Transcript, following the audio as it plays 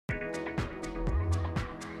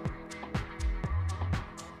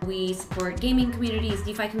We support gaming communities,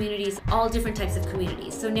 DeFi communities, all different types of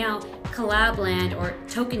communities. So now Collab.Land, or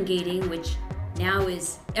token gating, which now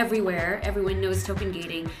is everywhere. Everyone knows token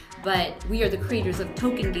gating, but we are the creators of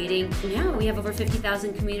token gating. Now we have over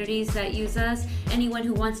 50,000 communities that use us. Anyone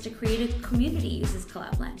who wants to create a community uses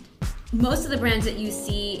Collab.Land. Most of the brands that you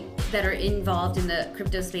see that are involved in the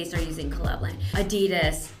crypto space are using Collab.Land.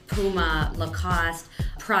 Adidas, Puma, Lacoste,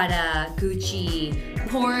 Prada, Gucci,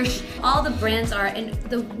 Porsche, all the brands are. And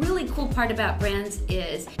the really cool part about brands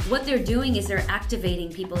is what they're doing is they're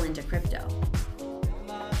activating people into crypto.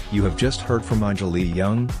 You have just heard from Anjali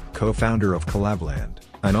Young, co-founder of Collab.Land,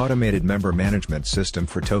 an automated member management system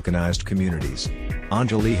for tokenized communities.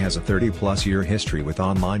 Anjali has a 30-plus year history with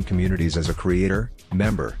online communities as a creator,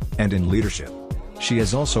 member, and in leadership. She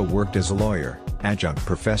has also worked as a lawyer, adjunct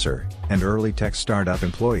professor, and early tech startup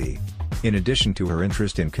employee. In addition to her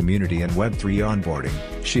interest in community and Web3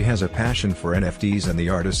 onboarding, she has a passion for NFTs and the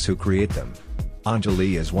artists who create them.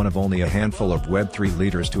 Anjali is one of only a handful of Web3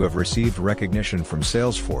 leaders to have received recognition from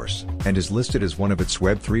Salesforce, and is listed as one of its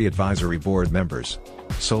Web3 Advisory Board Members.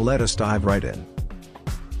 So let us dive right in.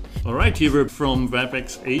 All right, here we're from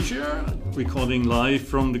WebEx Asia, recording live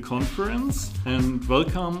from the conference. And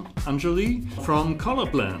welcome, Anjali, from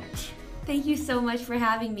Collab.Land. Thank you so much for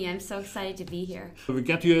having me. I'm so excited to be here. We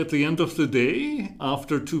get you at the end of the day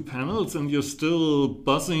after 2 panels and you're still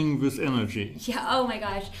buzzing with energy. Yeah, oh my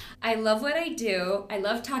gosh. I love what I do. I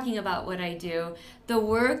love talking about what I do. The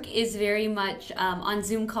work is very much on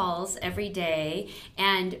Zoom calls every day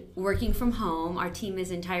and working from home. Our team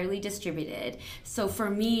is entirely distributed. So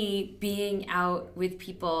for me, being out with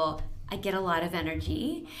people, I get a lot of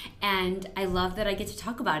energy, and I love that I get to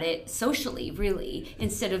talk about it socially, really,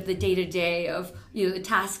 instead of the day-to-day of the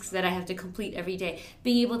tasks that I have to complete every day.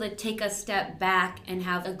 Being able to take a step back and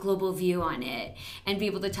have a global view on it, and be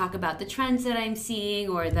able to talk about the trends that I'm seeing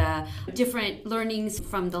or the different learnings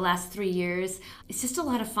from the last 3 years. It's just a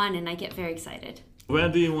lot of fun, and I get very excited. Where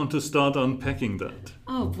do you want to start unpacking that?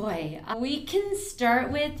 Oh boy. We can start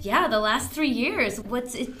with, the last 3 years.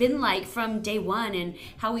 What's it been like from day one and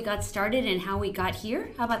how we got started and how we got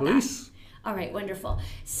here? How about Please. that? All right, wonderful.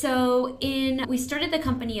 So we started the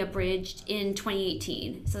company Abridged in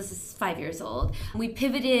 2018. So this is 5 years old. We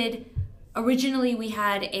pivoted. Originally, we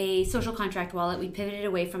had a social contract wallet. We pivoted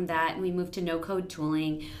away from that and we moved to no-code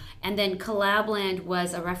tooling. And then Collab.Land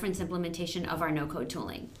was a reference implementation of our no-code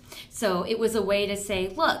tooling. So it was a way to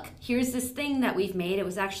say, look, here's this thing that we've made. It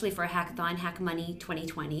was actually for a hackathon, Hack Money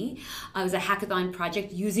 2020. It was a hackathon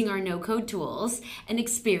project using our no-code tools, an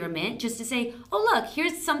experiment, just to say, oh, look,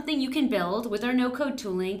 here's something you can build with our no-code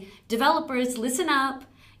tooling. Developers, listen up.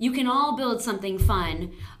 You can all build something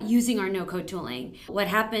fun using our no-code tooling. What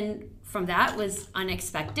happened from that was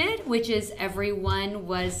unexpected, which is everyone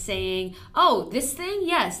was saying, oh, this thing?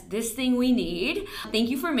 Yes, this thing we need. Thank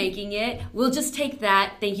you for making it. We'll just take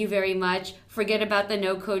that. Thank you very much. Forget about the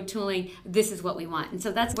no-code tooling. This is what we want. And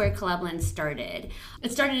so that's where Collab.Land started.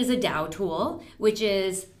 It started as a DAO tool, which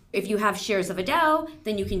is if you have shares of a DAO,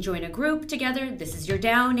 then you can join a group together. This is your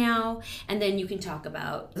DAO now. And then you can talk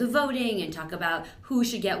about the voting and talk about who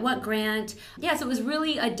should get what grant. Yeah, so it was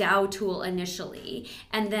really a DAO tool initially.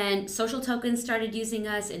 And then social tokens started using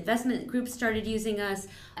us, investment groups started using us,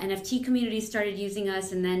 NFT communities started using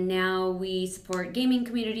us, and then now we support gaming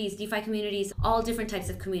communities, DeFi communities, all different types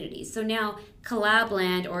of communities. So now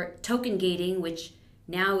Collab.Land, or token gating, which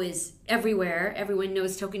now is everywhere. Everyone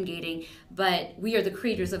knows token gating, but we are the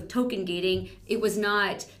creators of token gating. It was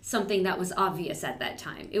not something that was obvious at that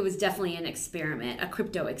time. It was definitely an experiment, a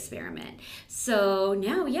crypto experiment. So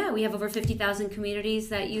now, we have over 50,000 communities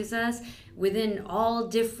that use us within all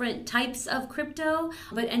different types of crypto,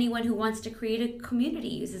 but anyone who wants to create a community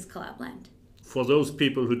uses Collab.Land. For those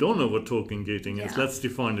people who don't know what token gating is, let's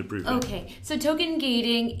define it briefly. Okay, so token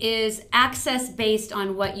gating is access based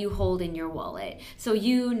on what you hold in your wallet. So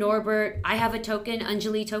you, Norbert, I have a token,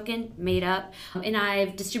 Anjali token, made up, and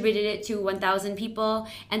I've distributed it to 1,000 people.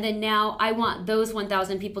 And then now I want those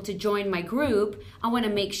 1,000 people to join my group. I want to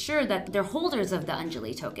make sure that they're holders of the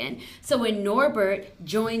Anjali token. So when Norbert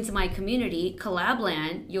joins my community,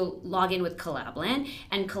 Collab.Land, you'll log in with Collab.Land,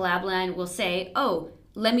 and Collab.Land will say, oh,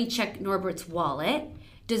 let me check Norbert's wallet.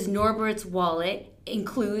 Does Norbert's wallet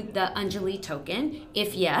include the Anjali token?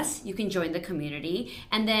 If yes, you can join the community.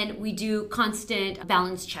 And then we do constant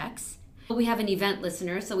balance checks. We have an event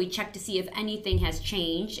listener, so we check to see if anything has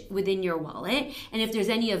changed within your wallet. And if there's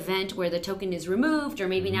any event where the token is removed, or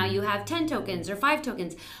maybe now you have 10 tokens or 5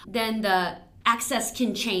 tokens, then the access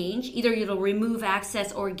can change. Either it'll remove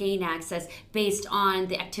access or gain access based on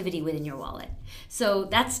the activity within your wallet. So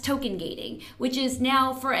that's token gating, which is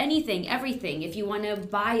now for anything, everything. If you want to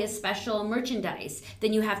buy a special merchandise,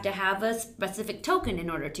 then you have to have a specific token in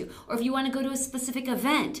order to. Or if you want to go to a specific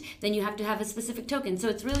event, then you have to have a specific token. So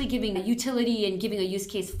it's really giving a utility and giving a use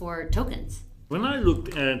case for tokens. When I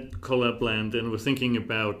looked at Collab.Land and was thinking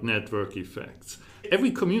about network effects,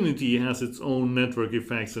 every community has its own network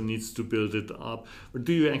effects and needs to build it up. But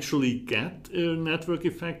do you actually get a network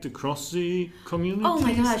effect across the community? Oh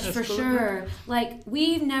my gosh, for sure. Like,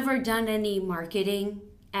 we've never done any marketing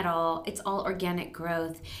at all. It's all organic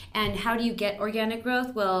growth. And how do you get organic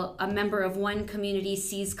growth? Well, a member of one community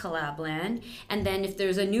sees Collab.Land, and then if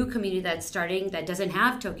there's a new community that's starting that doesn't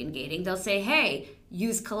have token gating, they'll say, hey,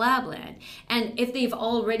 use Collab.Land. And if they've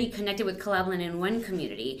already connected with Collab.Land in one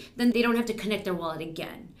community, then they don't have to connect their wallet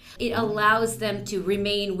again. It allows them to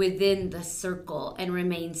remain within the circle and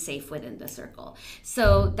remain safe within the circle.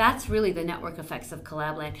 So that's really the network effects of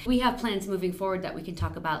Collab.Land. We have plans moving forward that we can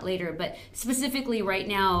talk about later, but specifically right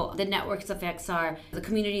now, the network effects are the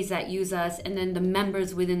communities that use us and then the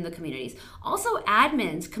members within the communities. Also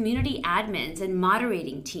admins, community admins and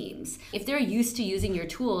moderating teams. If they're used to using your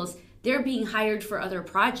tools, they're being hired for other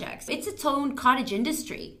projects. It's its own cottage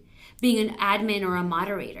industry, being an admin or a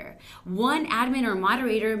moderator. One admin or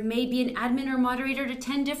moderator may be an admin or moderator to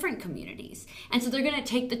 10 different communities. And so they're going to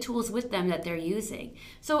take the tools with them that they're using.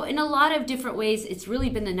 So in a lot of different ways, it's really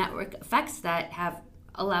been the network effects that have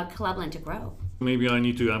allowed Collab.Land to grow. Maybe I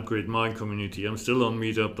need to upgrade my community. I'm still on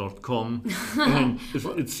meetup.com. And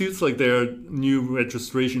it seems like there are new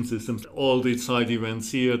registration systems. All the side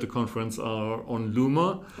events here at the conference are on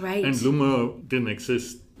Luma. Right. And Luma didn't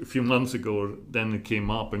exist a few months ago. Then it came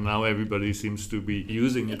up, and now everybody seems to be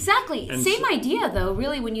using it. Exactly. And same idea, though,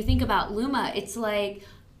 really, when you think about Luma. It's like,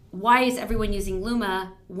 why is everyone using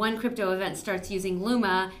Luma? One crypto event starts using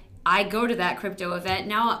Luma. I go to that crypto event.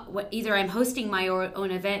 Now, either I'm hosting my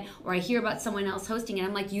own event or I hear about someone else hosting it.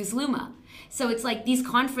 I'm like, use Luma. So it's like these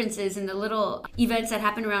conferences and the little events that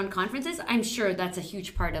happen around conferences, I'm sure that's a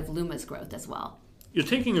huge part of Luma's growth as well. You're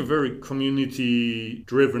taking a very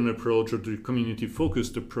community-driven approach or the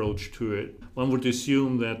community-focused approach to it. One would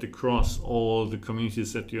assume that across all the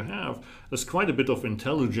communities that you have, there's quite a bit of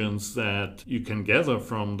intelligence that you can gather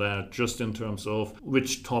from that, just in terms of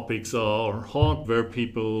which topics are hot, where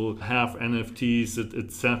people have NFTs,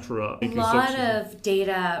 etc. A lot of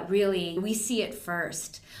data, really. We see it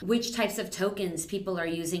first. Which types of tokens people are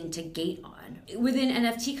using to gate on. Within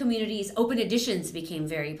NFT communities, open editions became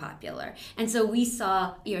very popular. And so we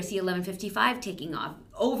saw ERC 1155 taking off,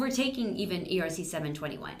 overtaking even ERC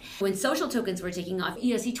 721. When social tokens were taking off,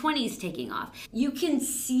 ERC 20 is taking off. You can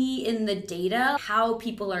see in the data how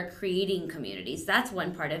people are creating communities. That's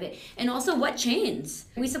one part of it. And also what chains.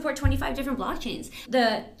 We support 25 different blockchains.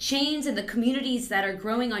 The chains and the communities that are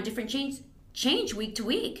growing on different chains change week to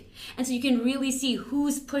week. And so you can really see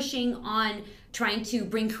who's pushing on trying to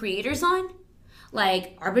bring creators on.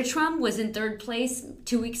 Like Arbitrum was in 3rd place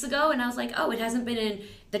 2 weeks ago, and I was like, oh, it hasn't been in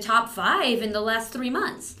the top 5 in the last 3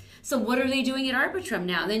 months. So what are they doing at Arbitrum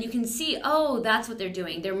now? Then you can see, oh, that's what they're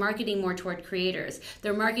doing. They're marketing more toward creators.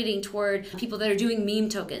 They're marketing toward people that are doing meme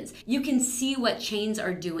tokens. You can see what chains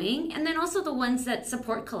are doing, and then also the ones that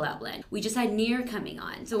support Collab.Land. We just had Near coming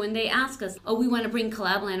on. So when they ask us, oh, we want to bring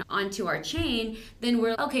Collab.Land onto our chain, then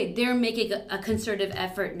we're, okay, they're making a concerted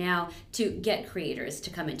effort now to get creators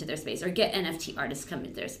to come into their space or get NFT artists to come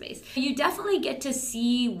into their space. You definitely get to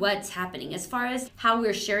see what's happening. As far as how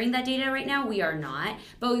we're sharing that data right now, we are not,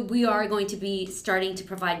 but we are going to be starting to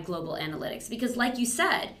provide global analytics because, like you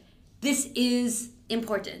said, this is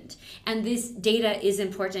important and this data is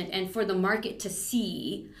important, and for the market to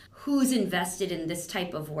see who's invested in this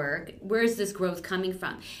type of work, where's this growth coming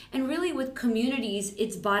from. And really with communities,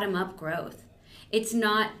 it's bottom-up growth. It's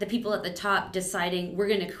not the people at the top deciding we're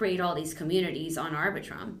going to create all these communities on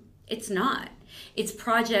Arbitrum. It's not. It's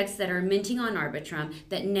projects that are minting on Arbitrum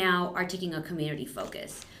that now are taking a community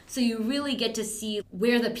focus. So you really get to see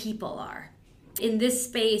where the people are. In this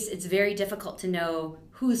space, it's very difficult to know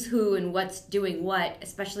who's who and what's doing what,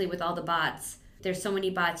 especially with all the bots. There's so many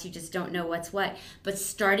bots, you just don't know what's what. But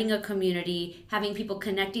starting a community, having people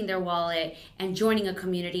connecting their wallet and joining a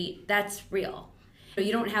community, that's real.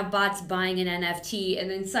 You don't have bots buying an NFT and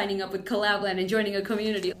then signing up with Collab.Land and joining a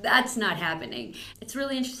community. That's not happening. It's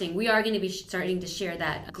really interesting. We are going to be starting to share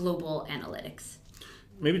that global analytics.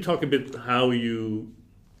 Maybe talk a bit how you,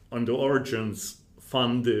 on the origins,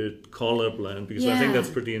 funded Collab.Land? Because I think that's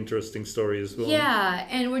a pretty interesting story as well. Yeah,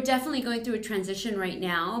 and we're definitely going through a transition right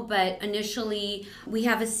now, but initially we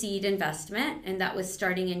have a seed investment, and that was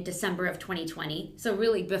starting in December of 2020. So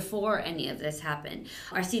really before any of this happened.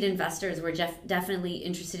 Our seed investors were definitely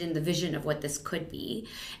interested in the vision of what this could be.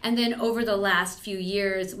 And then over the last few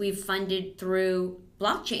years, we've funded through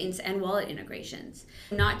blockchains and wallet integrations,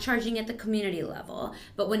 not charging at the community level,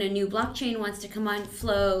 but when a new blockchain wants to come on,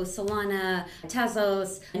 Flow, Solana,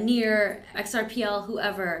 Tezos, Near, XRPL,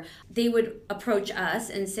 whoever, they would approach us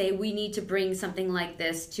and say, we need to bring something like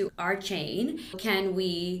this to our chain. Can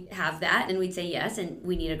we have that? And we'd say yes, and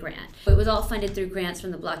we need a grant. It was all funded through grants from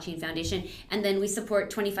the Blockchain Foundation, and then we support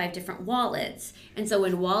 25 different wallets. And so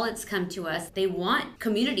when wallets come to us, they want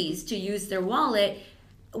communities to use their wallet.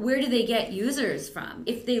 Where do they get users from?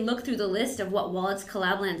 If they look through the list of what wallets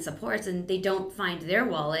Collab.Land supports and they don't find their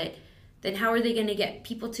wallet, then how are they going to get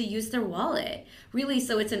people to use their wallet? Really,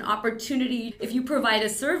 so it's an opportunity. If you provide a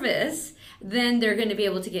service, then they're going to be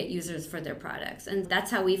able to get users for their products. And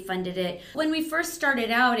that's how we funded it. When we first started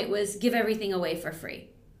out, it was give everything away for free.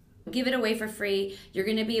 Give it away for free. You're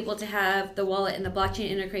going to be able to have the wallet and the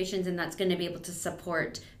blockchain integrations, and that's going to be able to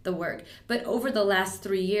support the work. But over the last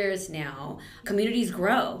 3 years now, communities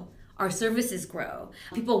grow. Our services grow.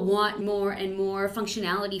 People want more and more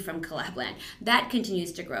functionality from Collab.Land. That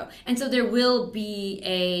continues to grow. And so there will be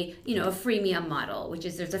a freemium model, which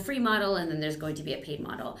is there's a free model and then there's going to be a paid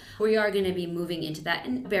model. We are going to be moving into that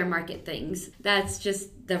and bear market things. That's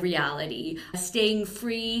just the reality. Staying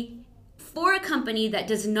free for a company that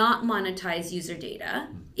does not monetize user data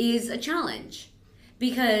is a challenge,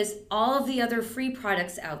 because all of the other free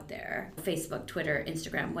products out there, Facebook, Twitter,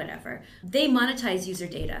 Instagram, whatever, they monetize user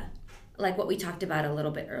data, like what we talked about a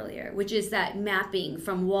little bit earlier, which is that mapping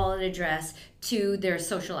from wallet address to their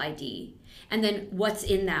social ID, and then what's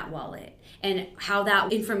in that wallet, and how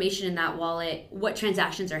that information in that wallet, what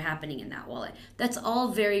transactions are happening in that wallet. That's all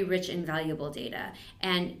very rich and valuable data,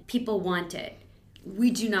 and people want it.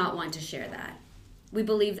 We do not want to share that. We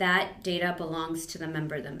believe that data belongs to the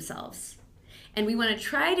member themselves. And we want to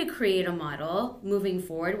try to create a model moving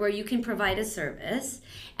forward where you can provide a service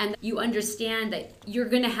and you understand that you're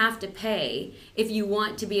going to have to pay if you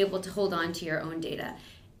want to be able to hold on to your own data.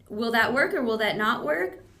 Will that work or will that not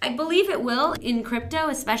work? I believe it will. In crypto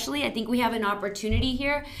especially, I think we have an opportunity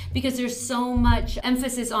here because there's so much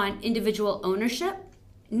emphasis on individual ownership.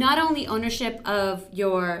 Not only ownership of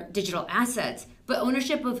your digital assets, but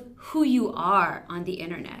ownership of who you are on the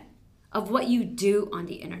internet, of what you do on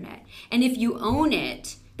the internet. And if you own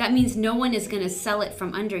it, that means no one is going to sell it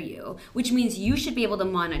from under you, which means you should be able to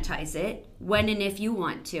monetize it when and if you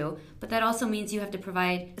want to. But that also means you have to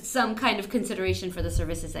provide some kind of consideration for the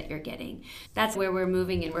services that you're getting. That's where we're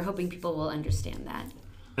moving, and we're hoping people will understand that.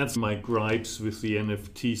 That's my gripes with the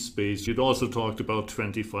NFT space. You'd also talked about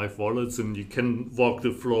 25 wallets, and you can walk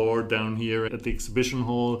the floor down here at the exhibition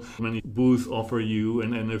hall. Many booths offer you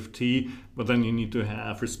an NFT, but then you need to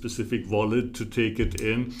have a specific wallet to take it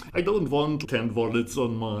in. I don't want 10 wallets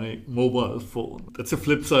on my mobile phone. That's the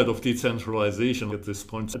flip side of decentralization at this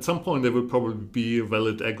point. At some point, there will probably be a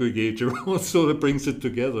valid aggregator also that brings it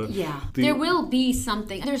together. Yeah, there will be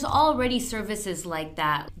something. There's already services like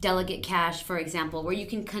that. Delegate Cash, for example, where you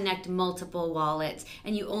can connect multiple wallets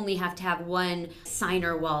and you only have to have one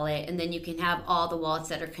signer wallet, and then you can have all the wallets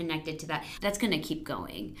that are connected to that. That's going to keep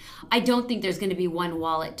going. I don't think there's going to be one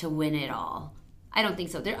wallet to win it all. I don't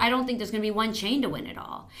think so. I don't think there's going to be one chain to win it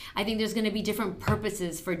all. I think there's going to be different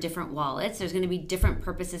purposes for different wallets. There's going to be different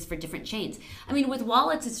purposes for different chains. I mean, with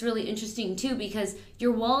wallets, it's really interesting too, because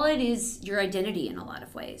your wallet is your identity in a lot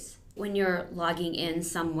of ways. When you're logging in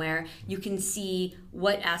somewhere, you can see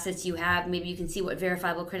what assets you have. Maybe you can see what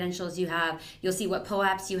verifiable credentials you have. You'll see what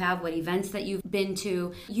POAPs you have, what events that you've been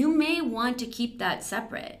to. You may want to keep that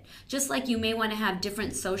separate, just like you may want to have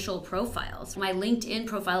different social profiles. My LinkedIn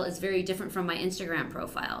profile is very different from my Instagram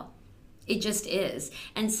profile. It just is.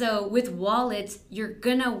 And so with wallets, you're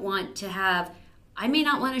gonna want to have, I may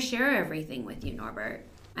not want to share everything with you, Norbert.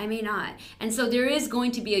 I may not. And so there is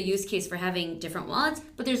going to be a use case for having different wallets,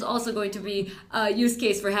 but there's also going to be a use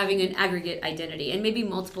case for having an aggregate identity and maybe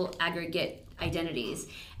multiple aggregate identities.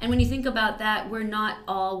 And when you think about that, we're not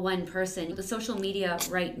all one person. The social media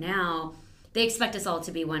right now, they expect us all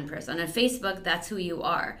to be one person. On Facebook, that's who you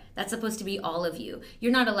are. That's supposed to be all of you.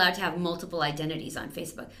 You're not allowed to have multiple identities on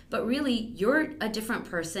Facebook. But really, you're a different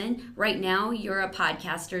person. Right now, you're a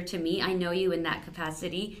podcaster to me. I know you in that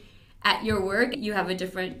capacity. At your work, you have a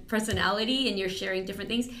different personality and you're sharing different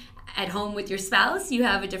things. At home with your spouse, you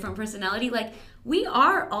have a different personality. Like, we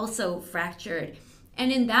are also fractured.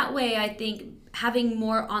 And in that way, I think having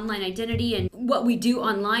more online identity and what we do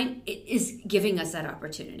online is giving us that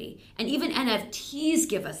opportunity. And even NFTs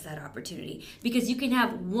give us that opportunity, because you can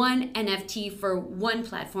have one NFT for one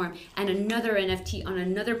platform and another NFT on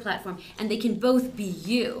another platform, and they can both be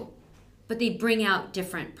you, but they bring out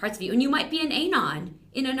different parts of you. And you might be an anon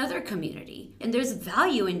in another community. And there's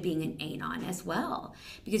value in being an anon as well,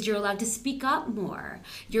 because you're allowed to speak up more.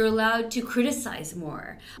 You're allowed to criticize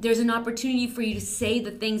more. There's an opportunity for you to say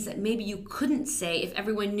the things that maybe you couldn't say if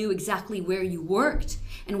everyone knew exactly where you worked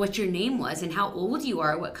and what your name was and how old you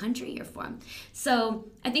are, what country you're from. So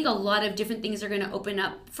I think a lot of different things are going to open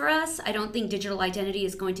up for us. I don't think digital identity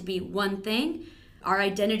is going to be one thing. Our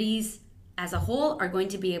identities as a whole are going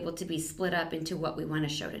to be able to be split up into what we want to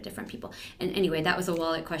show to different people. And anyway, that was a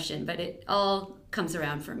wallet question, but it all comes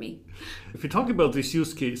around for me. If you talk about these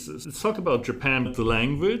use cases, let's talk about Japan, the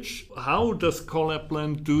language. How does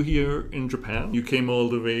Collab.Land do here in Japan? You came all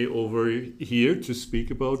the way over here to speak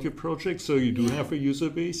about your project, so you do have a user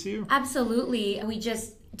base here? Absolutely. We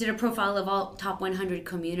just did a profile of all top 100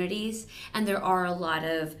 communities, and there are a lot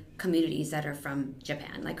of communities that are from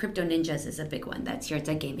Japan. Like Crypto Ninjas is a big one that's here. It's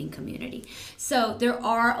a gaming community. So there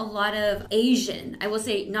are a lot of Asian, I will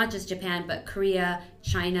say not just Japan, but Korea,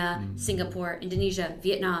 China, Singapore, Indonesia,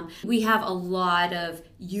 Vietnam. We have a lot of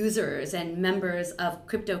users and members of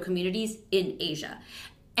crypto communities in Asia.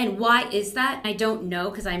 And why is that? I don't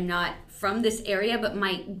know, because I'm not from this area, but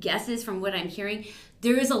my guess is, from what I'm hearing,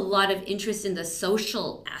 there is a lot of interest in the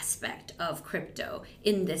social aspect of crypto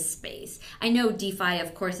in this space. I know DeFi,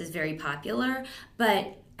 of course, is very popular,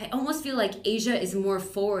 but I almost feel like Asia is more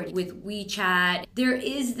forward with WeChat. There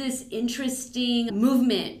is this interesting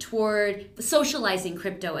movement toward socializing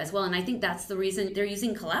crypto as well. And I think that's the reason they're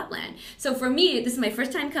using Collab.Land. So for me, this is my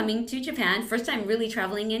first time coming to Japan, first time really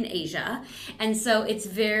traveling in Asia. And so it's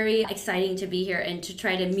very exciting to be here and to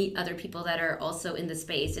try to meet other people that are also in the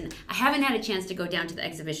space. And I haven't had a chance to go down to the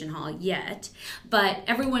exhibition hall yet, but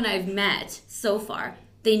everyone I've met so far,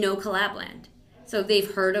 they know Collab.Land. So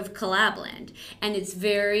they've heard of Collab.Land, and it's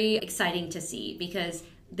very exciting to see, because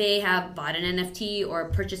they have bought an NFT or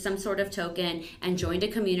purchased some sort of token and joined a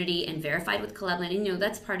community and verified with Collab.Land. And,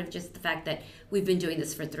 that's part of just the fact that we've been doing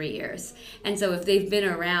this for 3 years. And so if they've been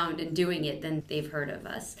around and doing it, then they've heard of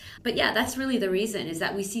us. But yeah, that's really the reason, is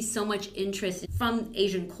that we see so much interest from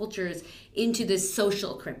Asian cultures into this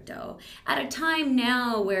social crypto. At a time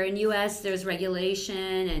now where in US there's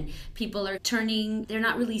regulation and people are they're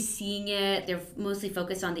not really seeing it. They're mostly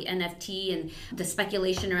focused on the NFT and the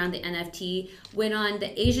speculation around the NFT. When on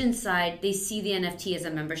the Asian side, they see the NFT as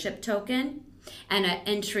a membership token and an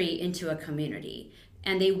entry into a community.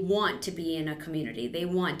 And they want to be in a community. They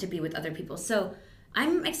want to be with other people. So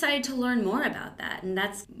I'm excited to learn more about that. And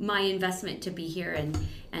that's my investment, to be here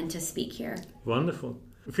and to speak here. Wonderful.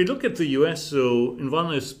 If you look at the US, so in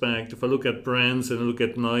one aspect, if I look at brands and I look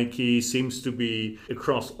at Nike, seems to be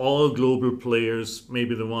across all global players,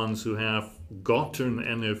 maybe the ones who have gotten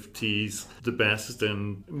NFTs the best.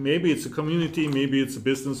 And maybe it's a community, maybe it's a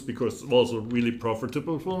business, because it's also really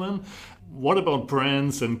profitable for them. What about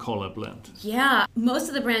brands and Collab.Land? Yeah, most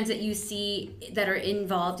of the brands that you see that are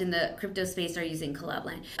involved in the crypto space are using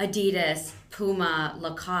Collab.Land. Adidas, Puma,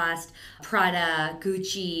 Lacoste, Prada,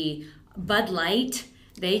 Gucci, Bud Light.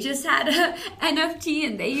 They just had a NFT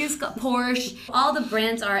and they use Porsche. All the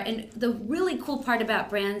brands are, and the really cool part about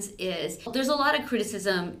brands is there's a lot of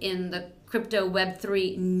criticism in the crypto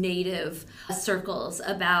Web3 native circles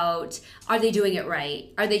about, are they doing it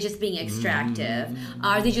right? Are they just being extractive?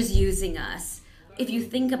 Are they just using us? If you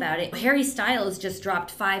think about it, Harry Styles just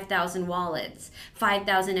dropped 5,000 wallets,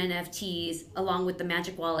 5,000 NFTs along with the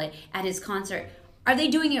Magic Wallet at his concert. Are they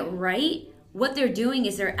doing it right? What they're doing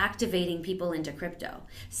is they're activating people into crypto.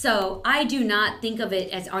 So I do not think of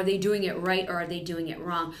it as, are they doing it right or are they doing it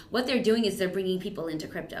wrong? What they're doing is they're bringing people into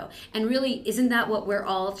crypto. And really, isn't that what we're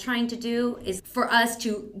all trying to do? Is for us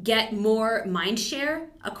to get more mind share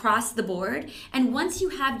across the board. And once you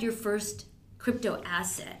have your first crypto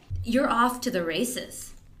asset, you're off to the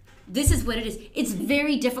races. This is what it is. It's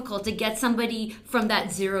very difficult to get somebody from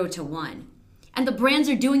that 0 to 1. And the brands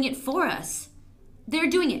are doing it for us. They're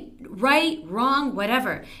doing it right, wrong,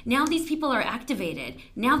 whatever. Now these people are activated.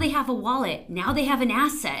 Now they have a wallet. Now they have an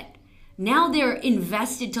asset. Now they're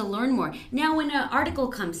invested to learn more. Now when an article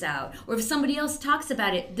comes out or if somebody else talks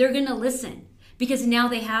about it, they're going to listen because now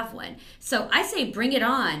they have one. So I say bring it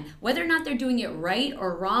on. Whether or not they're doing it right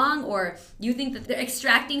or wrong, or you think that they're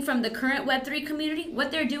extracting from the current Web3 community, what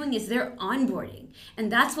they're doing is they're onboarding.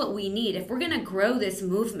 And that's what we need. If we're going to grow this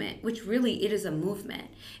movement, which really it is a movement,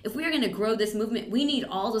 if we are going to grow this movement, we need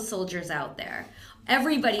all the soldiers out there.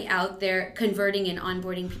 Everybody out there converting and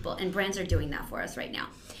onboarding people, and brands are doing that for us right now.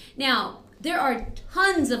 Now, there are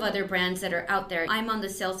tons of other brands that are out there. I'm on the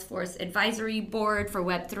Salesforce Advisory Board for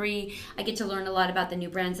Web3. I get to learn a lot about the new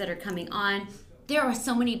brands that are coming on. There are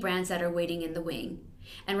so many brands that are waiting in the wing.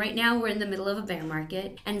 And right now we're in the middle of a bear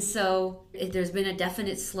market. And so there's been a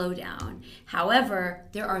definite slowdown. However,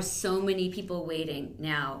 there are so many people waiting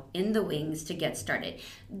now in the wings to get started.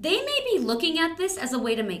 They may be looking at this as a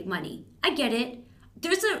way to make money. I get it.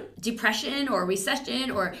 There's a depression or recession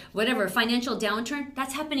or whatever, financial downturn,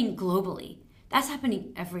 that's happening globally. That's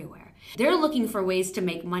happening everywhere. They're looking for ways to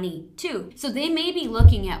make money too. So they may be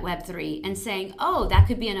looking at Web3 and saying, oh, that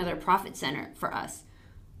could be another profit center for us.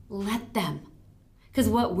 Let them. Because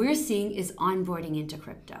what we're seeing is onboarding into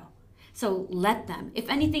crypto. So let them. If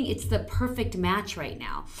anything, it's the perfect match right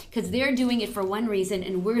now because they're doing it for one reason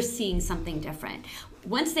and we're seeing something different.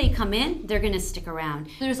 Once they come in, they're going to stick around.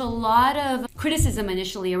 There's a lot of criticism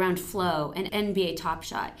initially around Flow and NBA Top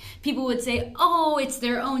Shot. People would say, oh, it's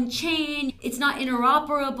their own chain. It's not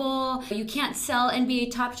interoperable. You can't sell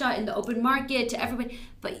NBA Top Shot in the open market to everybody.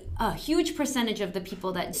 But a huge percentage of the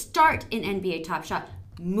people that start in NBA Top Shot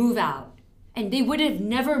move out. And they would have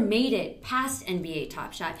never made it past NBA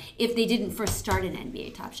Top Shot if they didn't first start in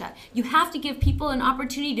NBA Top Shot. You have to give people an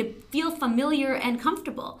opportunity to feel familiar and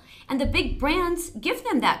comfortable. And the big brands give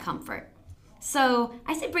them that comfort. So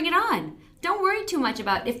I say bring it on. Don't worry too much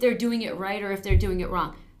about if they're doing it right or if they're doing it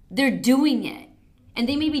wrong. They're doing it. And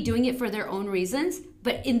they may be doing it for their own reasons,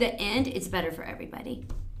 but in the end, it's better for everybody.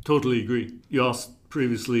 Totally agree. You asked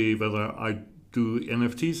previously whether I do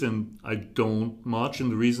NFTs, and I don't much, and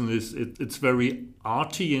the reason is it's very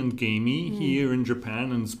arty and gamey here in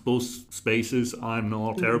Japan, and both spaces I'm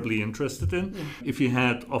not terribly interested in. If you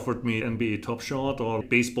had offered me NBA Top Shot or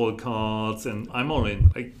baseball cards, and I'm all in.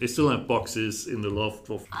 I still have boxes in the loft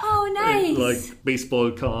of nice. Like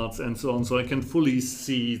baseball cards and so on, so I can fully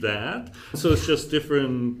see that. So it's just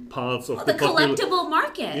different parts of the collectible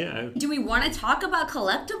market. Yeah. Do we want to talk about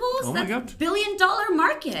collectibles? Oh my God. $1 billion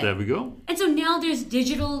market. There we go. And so now there's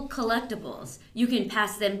digital collectibles. You can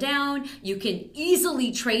pass them down. You can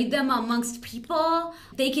easily trade them amongst people.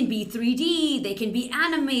 They can be 3D. They can be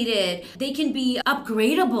animated. They can be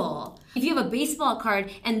upgradable. If you have a baseball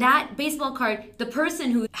card and that baseball card, the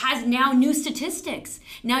person who has now new statistics,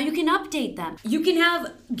 now you can update them. You can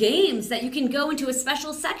have games that you can go into a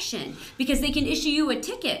special section because they can issue you a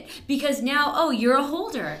ticket because now, oh, you're a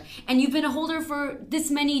holder and you've been a holder for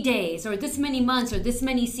this many days or this many months or this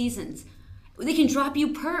many seasons. They can drop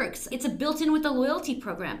you perks. It's a built-in with the loyalty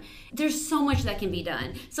program. There's so much that can be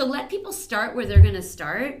done. So let people start where they're going to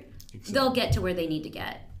start. Exactly. They'll get to where they need to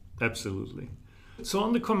get. Absolutely. So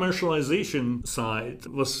on the commercialization side,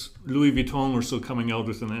 was Louis Vuitton or so coming out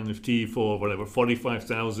with an NFT for whatever,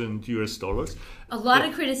 $45,000? A lot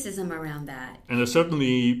of criticism around that. And there's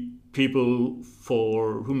certainly people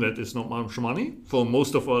for whom that is not much money. For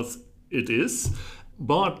most of us, it is.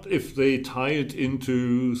 But if they tie it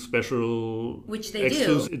into special which they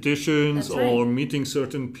exclusive do. Editions That's right. or meeting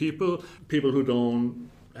certain people who don't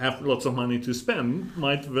have lots of money to spend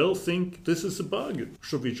might well think this is a bug.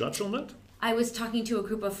 Should we judge on that? I was talking to a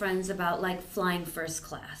group of friends about like flying first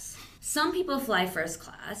class. Some people fly first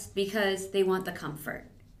class because they want the comfort.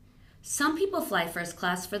 Some people fly first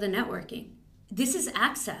class for the networking. This is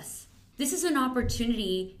access. This is an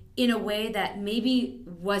opportunity in a way that maybe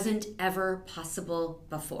wasn't ever possible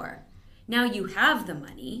before. Now you have the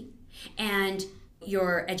money and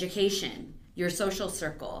your education, your social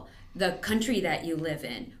circle, the country that you live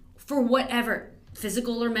in, for whatever,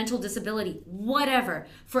 physical or mental disability, whatever,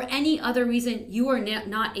 for any other reason you are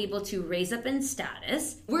not able to raise up in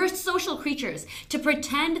status. We're social creatures. To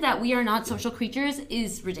pretend that we are not social creatures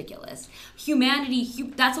is ridiculous.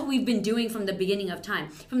 Humanity, that's what we've been doing from the beginning of time.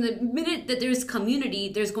 From the minute that there's community,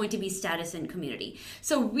 there's going to be status in community.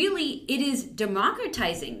 So really, it is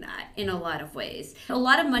democratizing that in a lot of ways. A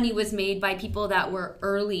lot of money was made by people that were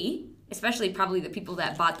early, especially probably the people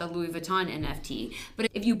that bought the Louis Vuitton NFT. But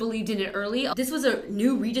if you believed in it early, this was a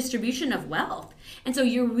new redistribution of wealth. And so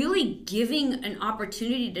you're really giving an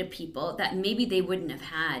opportunity to people that maybe they wouldn't have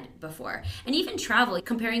had before. And even travel,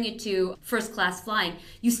 comparing it to first class flying,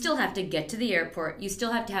 you still have to get to the airport. You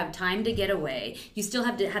still have to have time to get away. You still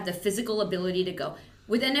have to have the physical ability to go.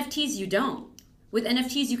 With NFTs, you don't. With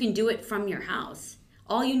NFTs, you can do it from your house.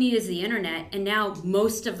 all you need is the internet, and now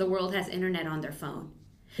most of the world has internet on their phone.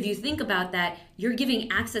 If you think about that, you're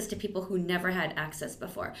giving access to people who never had access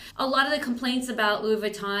before. A lot of the complaints about Louis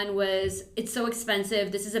Vuitton was, it's so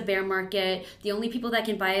expensive, this is a bear market, the only people that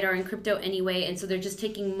can buy it are in crypto anyway, and so they're just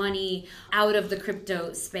taking money out of the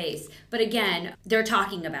crypto space. But again, they're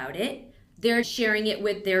talking about it. They're sharing it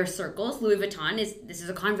with their circles. Louis Vuitton this is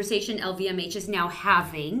a conversation LVMH is now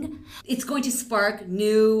having. It's going to spark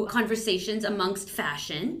new conversations amongst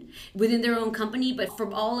fashion within their own company, but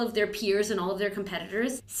from all of their peers and all of their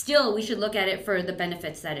competitors. Still, we should look at it for the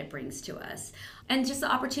benefits that it brings to us and just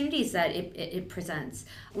the opportunities that it presents.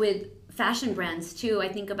 With fashion brands too, I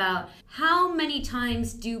think about how many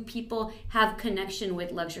times do people have connection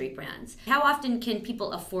with luxury brands? How often can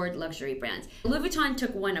people afford luxury brands? Louis Vuitton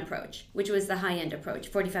took one approach, which was the high-end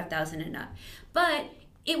approach, $45,000 and up. But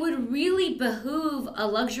it would really behoove a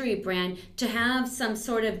luxury brand to have some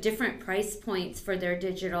sort of different price points for their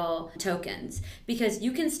digital tokens, because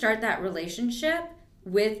you can start that relationship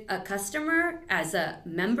with a customer as a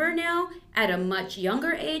member now at a much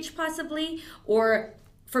younger age possibly, or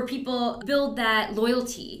for people build that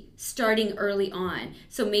loyalty starting early on.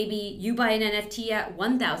 So maybe you buy an NFT at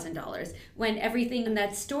 $1,000 when everything in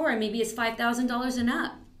that store maybe is $5,000 and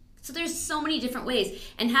up. So there's so many different ways,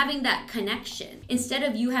 and having that connection instead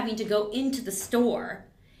of you having to go into the store.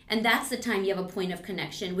 And that's the time you have a point of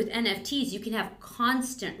connection. With NFTs, you can have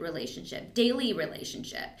constant relationship, daily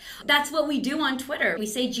relationship. That's what we do on Twitter. We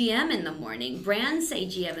say GM in the morning. Brands say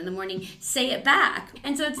GM in the morning. Say it back.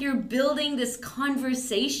 And so you're building this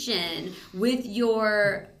conversation with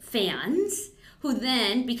your fans who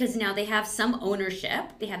then, because now they have some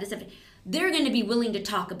ownership, they're going to be willing to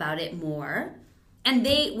talk about it more. And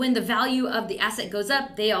when the value of the asset goes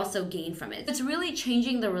up, they also gain from it. It's really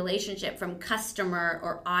changing the relationship from customer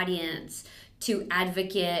or audience to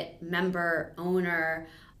advocate, member, owner.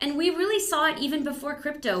 And we really saw it even before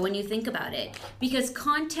crypto when you think about it, because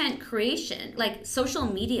content creation, like social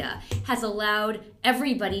media, has allowed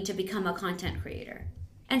everybody to become a content creator.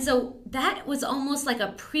 And so that was almost like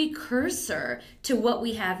a precursor to what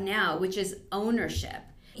we have now, which is ownership.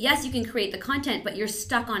 Yes, you can create the content, but you're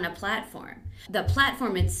stuck on a platform. The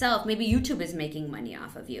platform itself, maybe YouTube is making money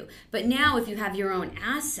off of you. But now if you have your own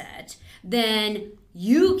asset, then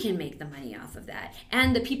you can make the money off of that.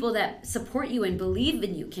 And the people that support you and believe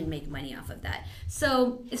in you can make money off of that.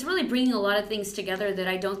 So it's really bringing a lot of things together that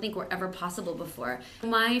I don't think were ever possible before.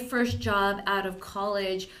 My first job out of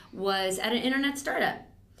college was at an internet startup.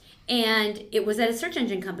 And it was at a search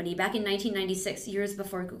engine company back in 1996, years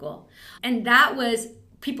before Google. And that was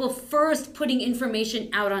people first putting information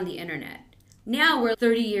out on the internet. Now we're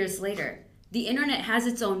 30 years later. The internet has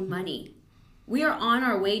its own money. We are on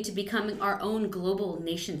our way to becoming our own global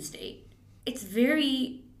nation state. It's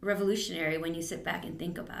very revolutionary when you sit back and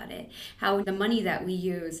think about it. How the money that we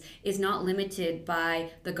use is not limited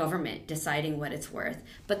by the government deciding what it's worth,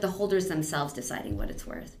 but the holders themselves deciding what it's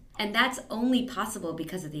worth. And that's only possible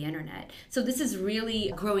because of the internet. So this is really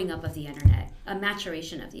a growing up of the internet, a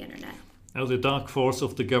maturation of the internet. Now the dark force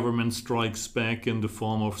of the government strikes back in the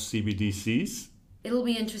form of CBDCs. It'll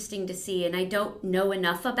be interesting to see, and I don't know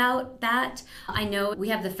enough about that. I know we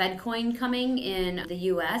have the Fed coin coming in the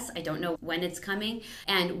US. I don't know when it's coming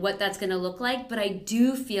and what that's going to look like, but I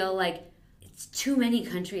do feel like too many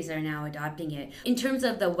countries are now adopting it. In terms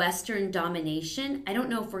of the Western domination, I don't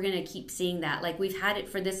know if we're going to keep seeing that. Like, we've had it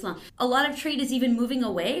for this long. A lot of trade is even moving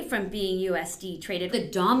away from being USD traded. The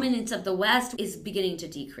dominance of the West is beginning to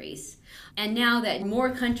decrease. And now that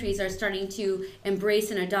more countries are starting to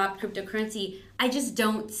embrace and adopt cryptocurrency, I just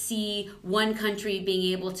don't see one country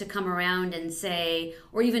being able to come around and say,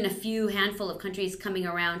 or even a few handful of countries coming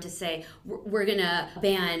around to say, we're going to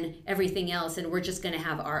ban everything else and we're just going to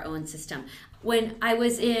have our own system. When I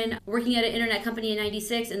was working at an internet company in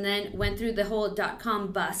 96 and then went through the whole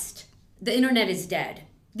 .com bust, the internet is dead.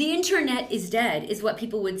 The internet is dead is what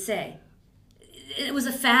people would say. It was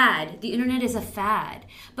a fad. The internet is a fad.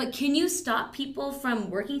 But can you stop people from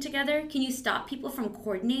working together? Can you stop people from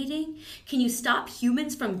coordinating? Can you stop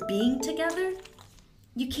humans from being together?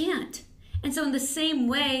 You can't. And so in the same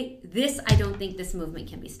way, I don't think this movement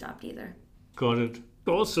can be stopped either. Got it.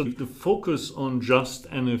 Also, the focus on just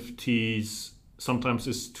NFTs sometimes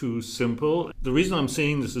is too simple. The reason I'm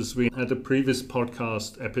saying this is we had a previous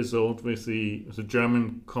podcast episode with the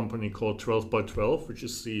German company called 12 by 12, which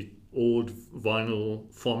is the old vinyl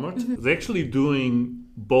format. Mm-hmm. They're actually doing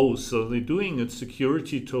both. So they're doing a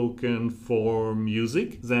security token for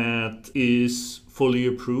music that is fully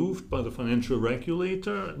approved by the financial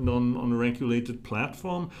regulator on a regulated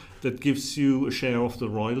platform that gives you a share of the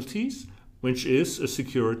royalties. which is a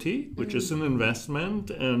security, which is an investment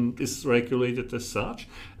and is regulated as such.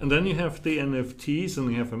 And then you have the NFTs,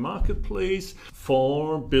 and you have a marketplace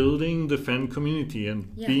for building the fan community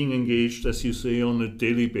and being engaged, as you say, on a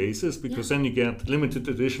daily basis, because then you get limited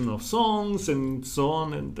edition of songs and so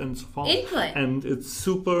on and so forth. Input. And it's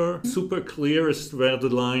super clear as to where the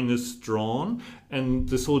line is drawn. And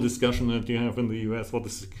this whole discussion that you have in the US, what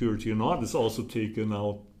is security or not, is also taken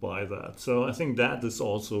out by that. So I think that is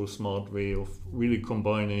also a smart way of really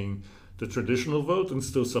combining the traditional vote and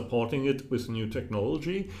still supporting it with new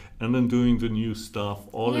technology, and then doing the new stuff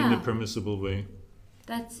all in a permissible way.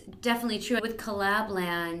 That's definitely true. With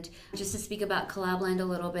Collab.Land, just to speak about Collab.Land a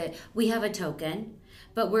little bit, we have a token,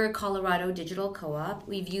 but we're a Colorado digital co-op.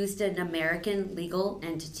 We've used an American legal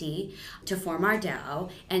entity to form our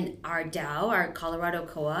DAO, and our DAO, our Colorado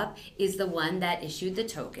co-op, is the one that issued the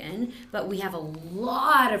token, but we have a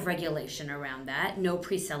lot of regulation around that. No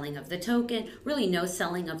pre-selling of the token, really no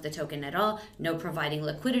selling of the token at all, no providing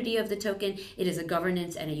liquidity of the token. It is a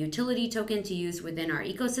governance and a utility token to use within our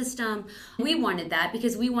ecosystem. We wanted that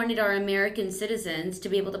because we wanted our American citizens to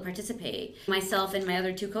be able to participate. Myself and my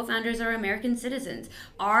other two co-founders are American citizens.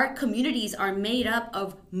 Our communities are made up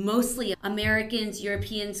of mostly Americans,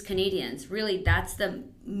 Europeans, Canadians. Really, that's the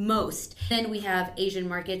most. Then we have Asian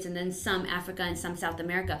markets, and then some Africa and some South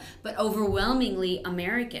America, but overwhelmingly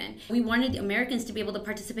American. We wanted Americans to be able to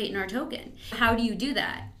participate in our token. How do you do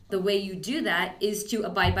that? The way you do that is to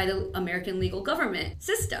abide by the American legal government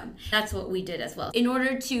system. That's what we did as well. In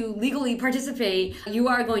order to legally participate, you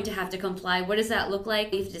are going to have to comply. What does that look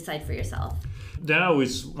like? You have to decide for yourself. DAO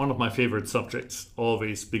is one of my favorite subjects,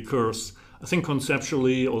 always, because I think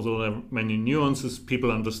conceptually, although there are many nuances, people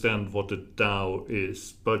understand what a DAO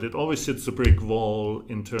is. But it always hits a brick wall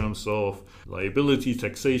in terms of liability,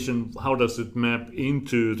 taxation. How does it map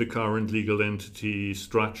into the current legal entity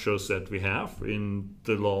structures that we have in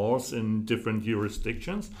the laws in different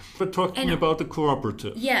jurisdictions? But talking about the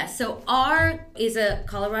cooperative. Yeah, so R is a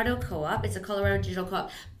Colorado co-op. It's a Colorado digital co-op.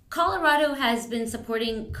 Colorado has been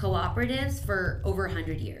supporting cooperatives for over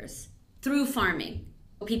 100 years through farming.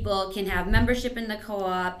 People can have membership in the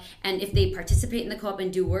co-op, and if they participate in the co-op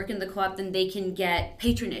and do work in the co-op, then they can get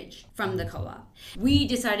patronage from the co-op. We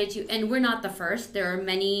decided to, and we're not the first, there are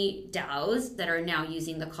many DAOs that are now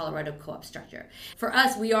using the Colorado co-op structure. For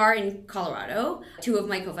us, we are in Colorado. Two of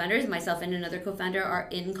my co-founders, myself and another co-founder, are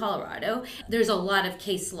in Colorado. There's a lot of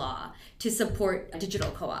case law to support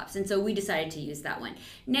digital co-ops, and so we decided to use that one.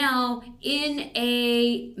 Now, in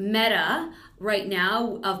a meta right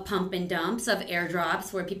now of pump and dumps, of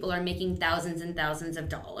airdrops where people are making thousands and thousands of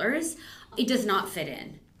dollars, it does not fit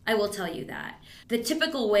in. I will tell you that. The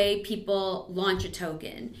typical way people launch a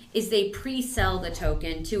token is they pre-sell the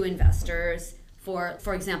token to investors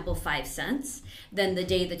for example, 5 cents. Then the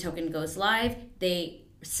day the token goes live, they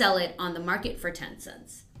sell it on the market for 10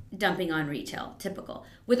 cents, dumping on retail, typical.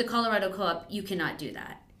 With a Colorado co-op, you cannot do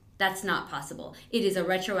that. That's not possible. It is a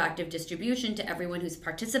retroactive distribution to everyone who's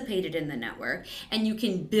participated in the network, and you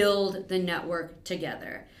can build the network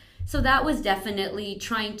together. So that was definitely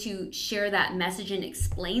trying to share that message and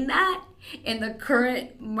explain that in the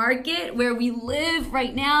current market where we live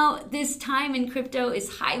right now. This time in crypto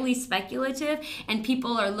is highly speculative, and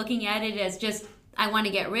people are looking at it as just, I want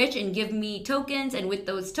to get rich and give me tokens, and with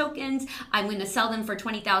those tokens, I'm going to sell them for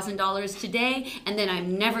 $20,000 today, and then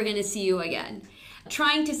I'm never going to see you again.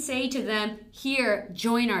 Trying to say to them, here,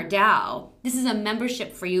 join our DAO. This is a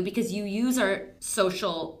membership for you because you use our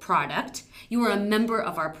social product. You are a member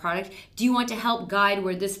of our product. Do you want to help guide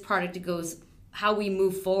where this product goes, how we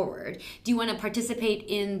move forward? Do you want to participate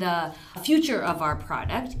in the future of our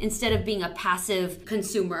product instead of being a passive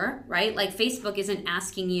consumer, right? Like Facebook isn't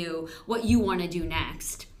asking you what you want to do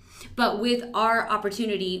next. But with our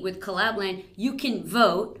opportunity with Collab.Land, you can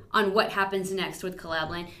vote on what happens next with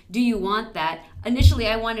Collab.Land. Do you want that? Initially,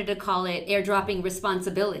 I wanted to call it airdropping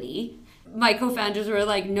responsibility. My co-founders were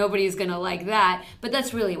like, nobody's going to like that. But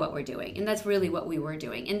that's really what we're doing. And that's really what we were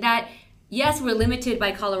doing. And that, yes, we're limited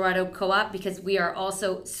by Colorado Co-op because we are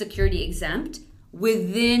also security exempt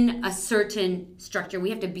within a certain structure. We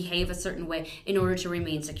have to behave a certain way in order to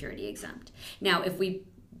remain security exempt. Now, if we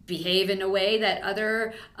behave in a way that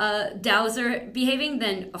other DAOs are behaving,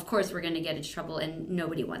 then of course we're going to get into trouble, and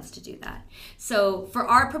nobody wants to do that. So for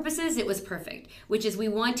our purposes, it was perfect, which is we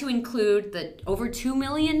want to include the over 2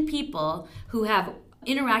 million people who have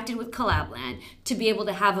interacted with Collab.Land to be able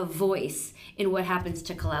to have a voice in what happens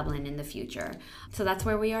to Collab.Land in the future. So that's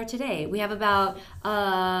where we are today. We have about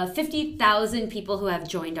 50,000 people who have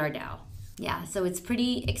joined our DAO. Yeah, so it's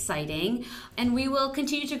pretty exciting, and we will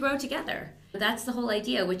continue to grow together. That's the whole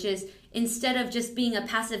idea, which is Instead of just being a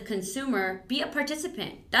passive consumer, be a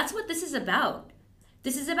participant. That's what this is about.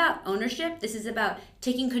 This is about ownership. This is about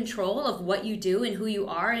taking control of what you do and who you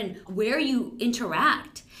are and where you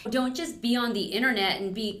interact. Don't just be on the internet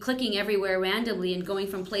and be clicking everywhere randomly and going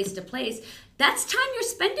from place to place. That's time you're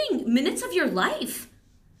spending minutes of your life.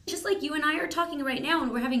 Just like you and I are talking right now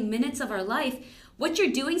and we're having minutes of our life, what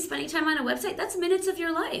you're doing, spending time on a website, that's minutes of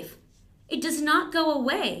your life. It does not go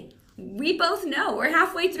away. We both know we're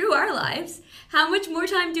halfway through our lives. How much more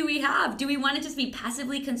time do we have? Do we want to just be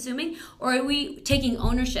passively consuming, or are we taking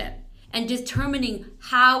ownership and determining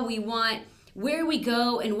how we want, where we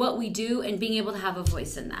go and what we do, and being able to have a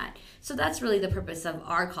voice in that? So that's really the purpose of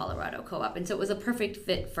our Colorado co-op. And so it was a perfect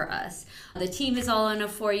fit for us. The team is all on a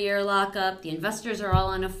 4-year lockup. The investors are all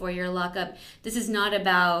on a 4-year lockup. This is not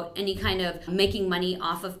about any kind of making money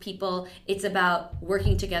off of people. It's about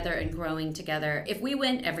working together and growing together. If we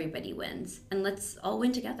win, everybody wins. And let's all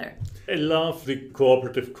win together. I love the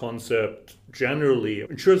cooperative concept. Generally,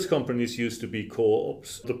 insurance companies used to be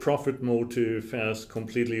co-ops. The profit motive has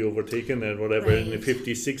completely overtaken that. Whatever, in the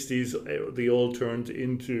 50s, 60s, they all turned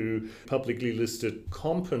into publicly listed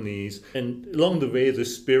companies. And along the way, the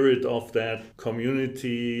spirit of that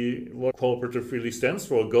community, what cooperative really stands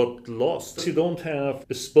for, got lost. You don't have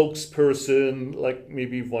a spokesperson like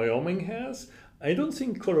maybe Wyoming has. I don't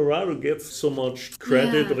think Colorado gets so much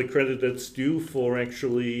credit, or the credit that's due for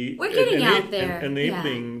actually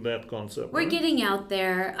enabling that concept. We're getting out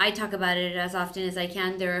there. I talk about it as often as I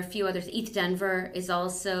can. There are a few others. ETH Denver is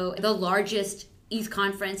also the largest ETH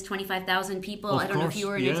conference, 25,000 people. I don't know if you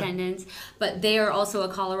were in attendance, but they are also a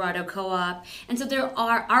Colorado co-op. And so there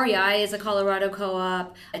are, REI is a Colorado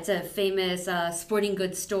co-op. It's a famous sporting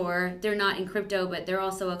goods store. They're not in crypto, but they're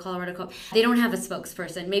also a Colorado co-op. They don't have a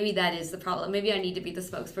spokesperson. Maybe that is the problem. Maybe I need to be the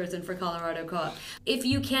spokesperson for Colorado co-op. If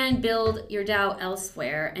you can build your DAO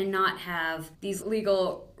elsewhere and not have these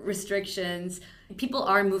legal restrictions, people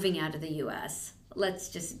are moving out of the US. Let's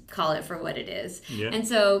just call it for what it is. Yeah. And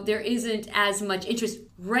so there isn't as much interest.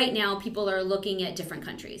 Right now, people are looking at different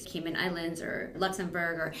countries, Cayman Islands or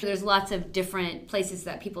Luxembourg, or there's lots of different places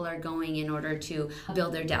that people are going in order to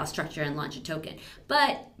build their DAO structure and launch a token.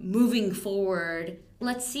 But moving forward,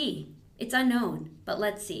 let's see. It's unknown, but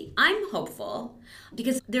let's see. I'm hopeful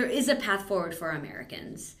because there is a path forward for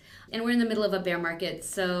Americans. And we're in the middle of a bear market,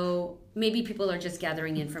 so maybe people are just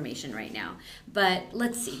gathering information right now. But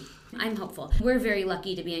let's see. I'm hopeful. We're very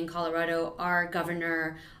lucky to be in Colorado. Our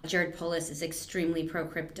governor, Jared Polis, is extremely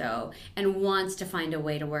pro-crypto and wants to find a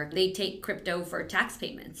way to work. They take crypto for tax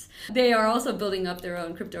payments. They are also building up their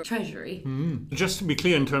own crypto treasury. Just to be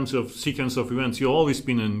clear, in terms of sequence of events, you've always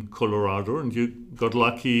been in Colorado and you got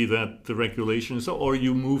lucky that the regulations, or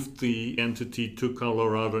you moved the entity to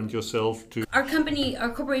Colorado and yourself to... Our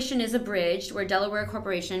corporation is abridged. We're a Delaware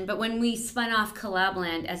corporation, but when we spun off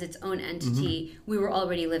Collab.Land as its own entity, we were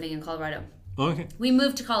already living in Colorado. Okay. We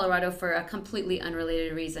moved to Colorado for a completely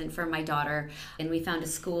unrelated reason for my daughter, and we found a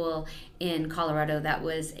school in Colorado that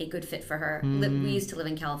was a good fit for her. We used to live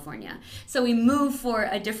in California. So we moved for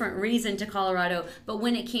a different reason to Colorado, but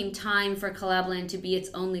when it came time for Collab.Land to be its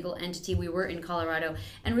own legal entity, we were in Colorado.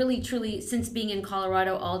 And really, truly, since being in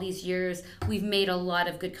Colorado all these years, we've made a lot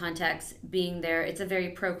of good contacts being there. It's a very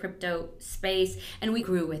pro-crypto space, and we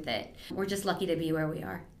grew with it. We're just lucky to be where we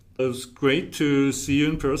are. It was great to see you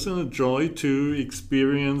in person, a joy to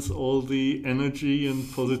experience all the energy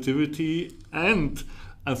and positivity. And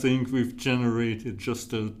I think we've generated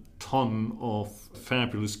just a ton of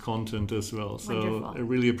fabulous content as well. So wonderful. I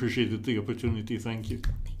really appreciated the opportunity. Thank you.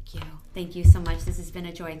 Thank you. Thank you so much. This has been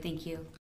a joy. Thank you.